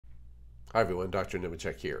Hi everyone, Dr.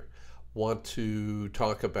 Nemechek here. Want to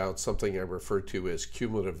talk about something I refer to as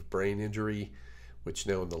cumulative brain injury, which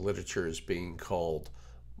now in the literature is being called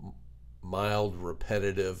mild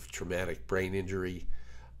repetitive traumatic brain injury.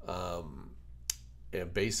 Um,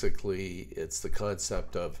 and basically, it's the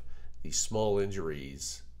concept of these small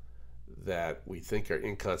injuries that we think are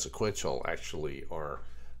inconsequential actually are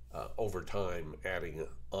over time adding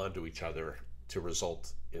onto each other to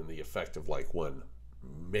result in the effect of like one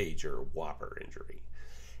major whopper injury.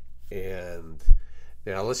 And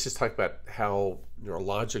now let's just talk about how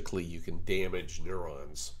neurologically you can damage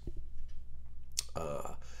neurons.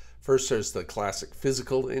 Uh, First, there's the classic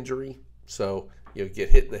physical injury. So you get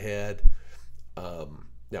hit in the head.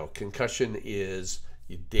 Now, concussion is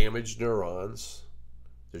you damage neurons.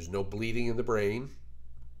 There's no bleeding in the brain.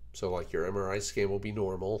 So like your MRI scan will be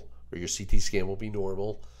normal or your CT scan will be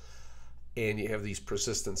normal. And you have these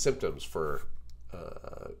persistent symptoms for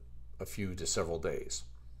a few to several days.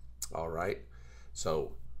 All right.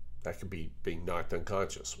 So that could be being knocked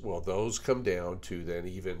unconscious. Well, those come down to then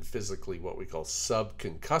even physically what we call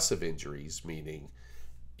subconcussive injuries, meaning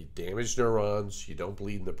you damage neurons, you don't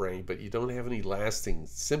bleed in the brain, but you don't have any lasting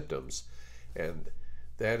symptoms. And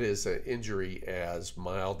that is an injury as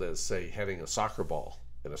mild as, say, hitting a soccer ball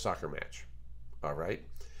in a soccer match. All right.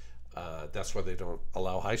 That's why they don't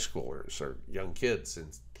allow high schoolers or young kids in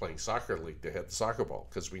playing soccer league to hit the soccer ball,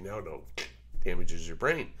 because we now know damages your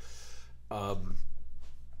brain.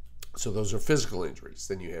 So those are physical injuries.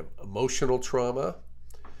 Then you have emotional trauma.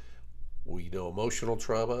 We know emotional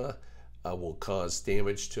trauma will cause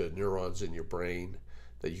damage to neurons in your brain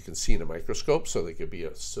that you can see in a microscope. So they could be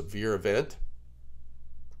a severe event,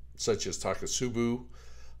 such as Takotsubo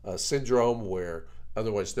syndrome, where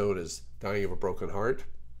otherwise known as dying of a broken heart.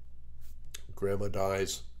 Grandma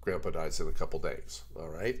dies, grandpa dies in a couple days, all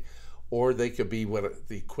right? Or they could be what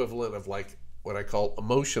the equivalent of like what I call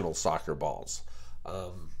emotional soccer balls.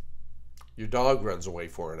 Your dog runs away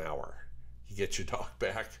for an hour. You get your dog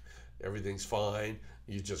back, everything's fine,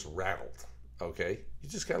 you just rattled, okay? You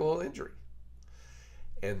just got a little injury.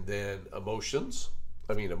 And then emotions,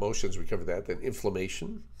 we covered that. Then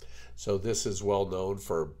inflammation. So this is well known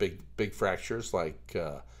for big fractures like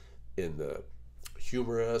in the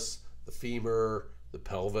humerus, the femur, the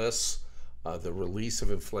pelvis. The release of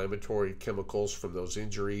inflammatory chemicals from those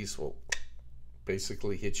injuries will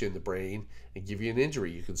basically hit you in the brain and give you an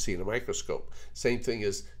injury you can see in a microscope. Same thing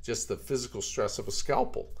as just the physical stress of a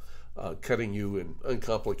scalpel cutting you in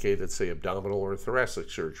uncomplicated, say, abdominal or thoracic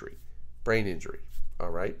surgery. Brain injury, all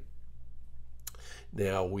right?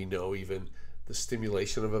 Now we know even the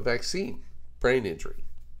stimulation of a vaccine, brain injury.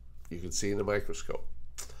 You can see in the microscope.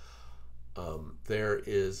 There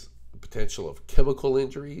is the potential of chemical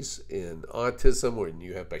injuries in autism when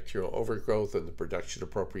you have bacterial overgrowth and the production of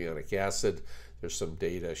propionic acid. There's some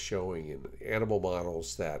data showing in animal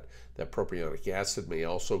models that propionic acid may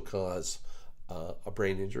also cause a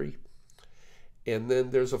brain injury. And then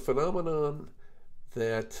there's a phenomenon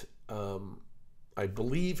that I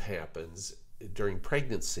believe happens during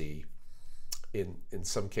pregnancy in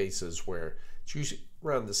some cases, where it's usually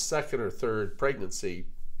around the second or third pregnancy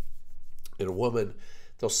in a woman,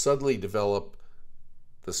 they'll suddenly develop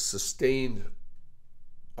the sustained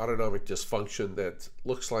autonomic dysfunction that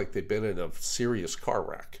looks like they've been in a serious car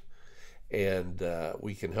wreck. And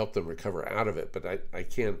we can help them recover out of it. But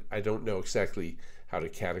I don't know exactly how to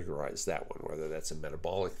categorize that one, whether that's a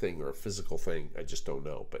metabolic thing or a physical thing. I just don't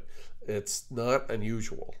know. But it's not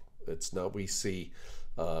unusual. It's not, we see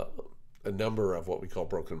a number of what we call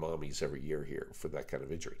broken mommies every year here for that kind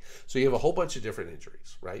of injury. So you have a whole bunch of different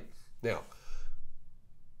injuries, right? Now,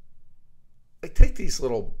 I take these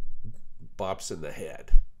little bops in the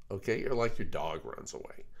head, okay? Or like your dog runs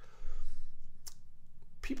away.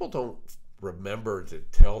 People don't remember to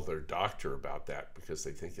tell their doctor about that because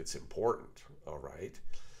they think it's important, all right?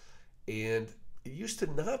 And it used to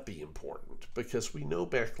not be important because we know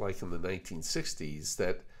back like in the 1960s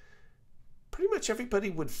that pretty much everybody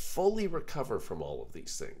would fully recover from all of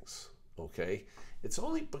these things, okay? It's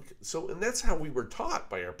only so, and that's how we were taught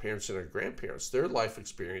by our parents and our grandparents. Their life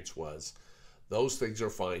experience was, those things are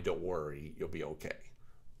fine, don't worry, you'll be okay,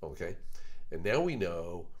 okay? And now we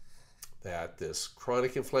know that this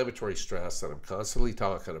chronic inflammatory stress that I'm constantly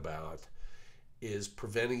talking about is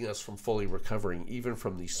preventing us from fully recovering even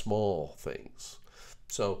from these small things.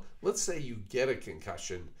 So let's say you get a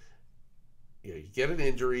concussion, you get an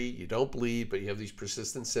injury, you don't bleed, but you have these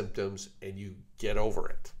persistent symptoms and you get over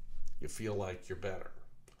it. You feel like you're better.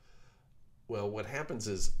 Well, what happens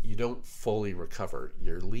is you don't fully recover.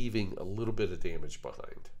 You're leaving a little bit of damage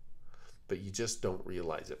behind, but you just don't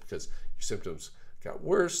realize it because your symptoms got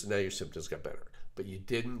worse, and now your symptoms got better. But you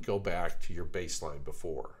didn't go back to your baseline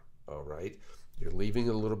before, all right? You're leaving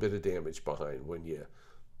a little bit of damage behind when you,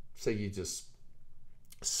 say you just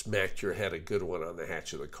smacked your head a good one on the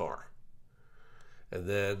hatch of the car. And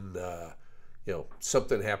then,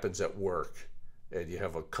 something happens at work and you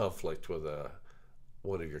have a conflict with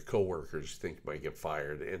one of your coworkers you think might get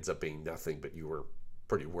fired. It ends up being nothing, but you were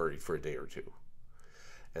pretty worried for a day or two.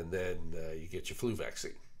 And then you get your flu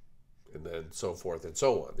vaccine. And then so forth and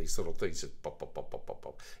so on. These little things just bump, bump, bump, bump, bump,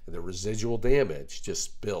 bump. And the residual damage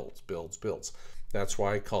just builds. That's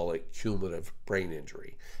why I call it cumulative brain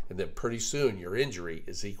injury. And then pretty soon your injury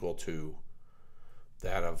is equal to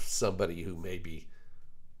that of somebody who maybe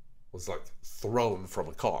was like thrown from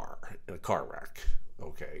a car in a car wreck,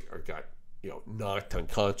 okay, or got knocked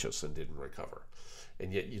unconscious and didn't recover.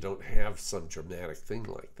 And yet you don't have some dramatic thing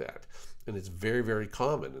like that. And it's very, very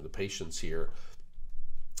common. And the patients here,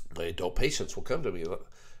 my adult patients will come to me,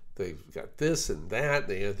 they've got this and that,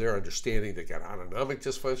 they're understanding they got autonomic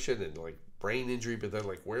dysfunction and like brain injury, but they're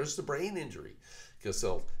like, where's the brain injury? Because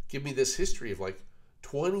they'll give me this history of like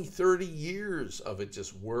 20, 30 years of it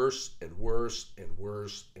just worse and worse and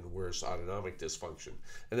worse and worse autonomic dysfunction.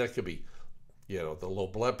 And that could be, the low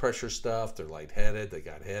blood pressure stuff, they're lightheaded, they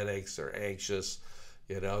got headaches, they're anxious,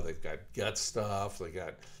 they've got gut stuff, they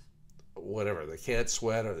got whatever, they can't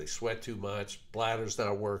sweat or they sweat too much, bladder's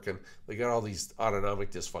not working, they got all these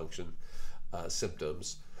autonomic dysfunction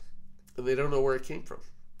symptoms, and they don't know where it came from.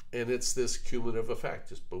 And it's this cumulative effect,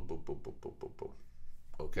 just boom, boom, boom, boom, boom, boom, boom.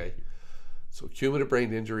 Okay, so cumulative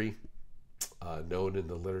brain injury, known in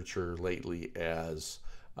the literature lately as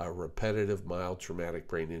repetitive mild traumatic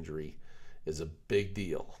brain injury, is a big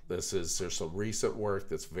deal. There's some recent work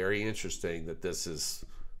that's very interesting that this is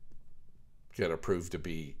going to prove to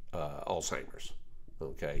be Alzheimer's,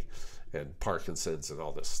 okay, and Parkinson's and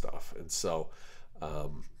all this stuff. And so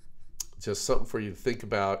just something for you to think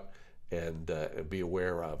about and be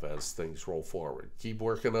aware of as things roll forward. Keep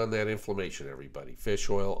working on that inflammation, everybody. Fish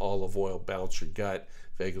oil, olive oil, balance your gut,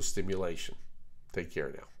 vagal stimulation. Take care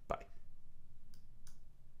now. Bye.